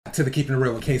to the Keeping It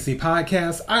Real with KC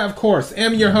podcast. I, of course,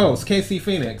 am your host, KC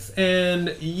Phoenix.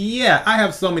 And yeah, I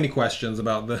have so many questions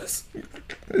about this.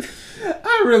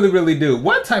 I really, really do.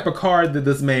 What type of card did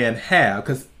this man have?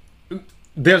 Because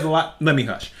there's a lot. Let me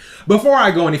hush. Before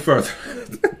I go any further,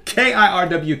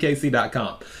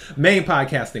 KIRWKC.com, main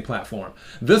podcasting platform.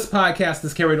 This podcast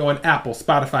is carried on Apple,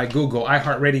 Spotify, Google,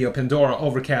 iHeartRadio, Pandora,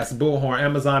 Overcast, Bullhorn,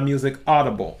 Amazon Music,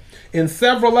 Audible, and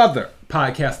several other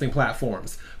podcasting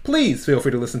platforms. Please feel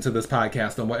free to listen to this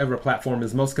podcast on whatever platform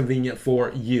is most convenient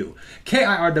for you.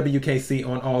 KIRWKC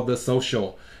on all the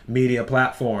social media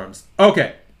platforms.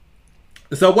 Okay,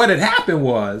 so what had happened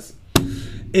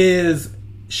is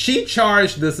she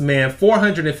charged this man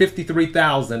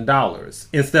 $453,000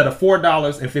 instead of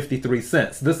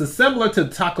 $4.53. This is similar to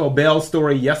the Taco Bell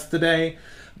story yesterday,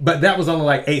 but that was only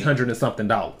like $800 and something.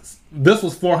 This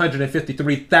was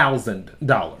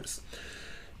 $453,000.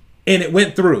 And it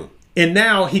went through. And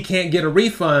now he can't get a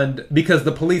refund because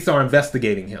the police are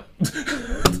investigating him.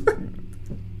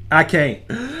 I can't.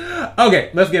 Okay,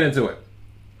 let's get into it.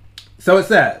 So it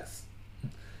says,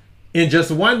 in just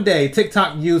one day,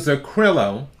 TikTok user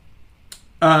Krillo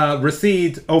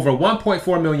received over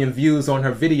 1.4 million views on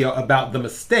her video about the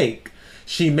mistake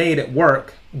she made at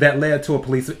work that led to a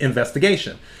police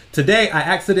investigation. Today, I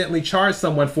accidentally charged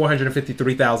someone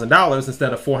 $453,000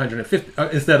 instead of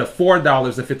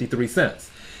 $4.53.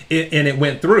 And it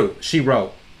went through, she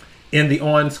wrote in the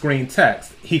on-screen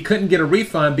text. He couldn't get a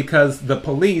refund because the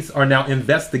police are now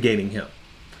investigating him.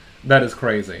 That is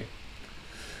crazy.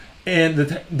 And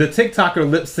the TikToker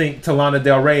lip-synced to Lana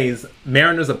Del Rey's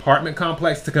Mariner's apartment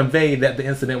complex to convey that the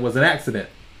incident was an accident.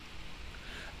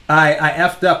 I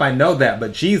effed up, I know that,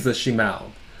 but Jesus, she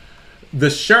mouthed. The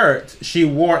shirt she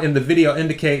wore in the video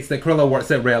indicates that Krillo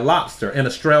works at Red Lobster, an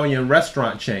Australian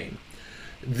restaurant chain.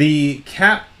 The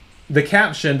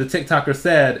caption, the TikToker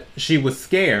said she was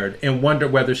scared and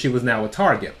wondered whether she was now a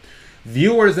target.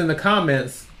 Viewers in the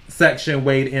comments section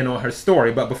weighed in on her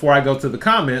story. But before I go to the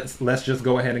comments, let's just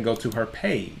go ahead and go to her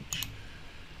page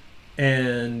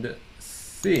and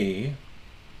see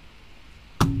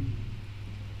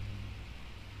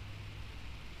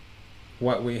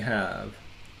what we have.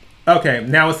 Okay,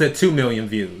 now it's at 2 million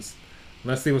views.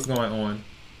 Let's see what's going on.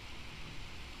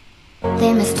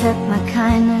 They mistook my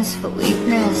kindness for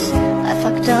weakness. I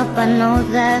fucked up, I know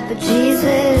that, but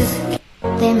Jesus.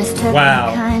 They mistook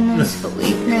my kindness for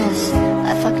weakness.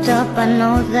 I fucked up, I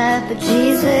know that, but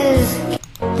Jesus.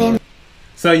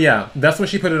 So yeah, that's when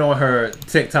she put it on her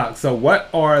TikTok. So what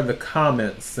are the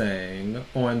comments saying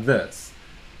on this?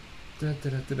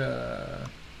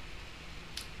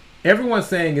 Everyone's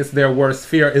saying it's their worst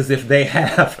fear is if they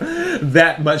have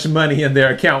that much money in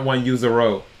their account, one user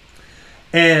wrote.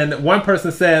 And one person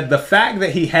said the fact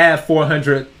that he had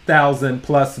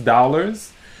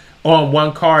 $400,000+ on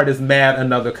one card is mad,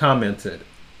 another commented.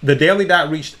 The Daily Dot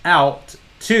reached out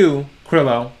to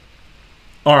Krillo,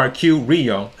 or Q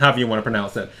Rio, however you want to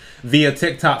pronounce it, via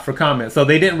TikTok for comments. So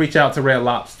they didn't reach out to Red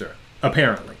Lobster,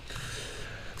 apparently.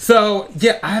 So,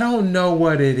 yeah, I don't know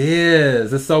what it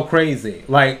is. It's so crazy.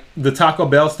 Like, the Taco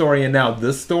Bell story and now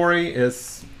this story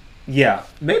is, yeah,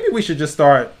 maybe we should just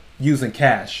start using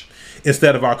cash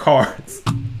instead of our cards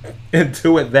and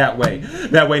do it that way.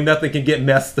 That way nothing can get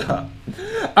messed up.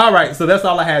 All right, so that's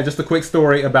all I had. Just a quick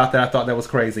story about that. I thought that was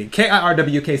crazy.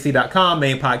 KIRWKC.com,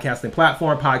 main podcasting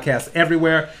platform, podcasts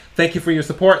everywhere. Thank you for your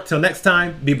support. Till next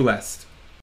time, be blessed.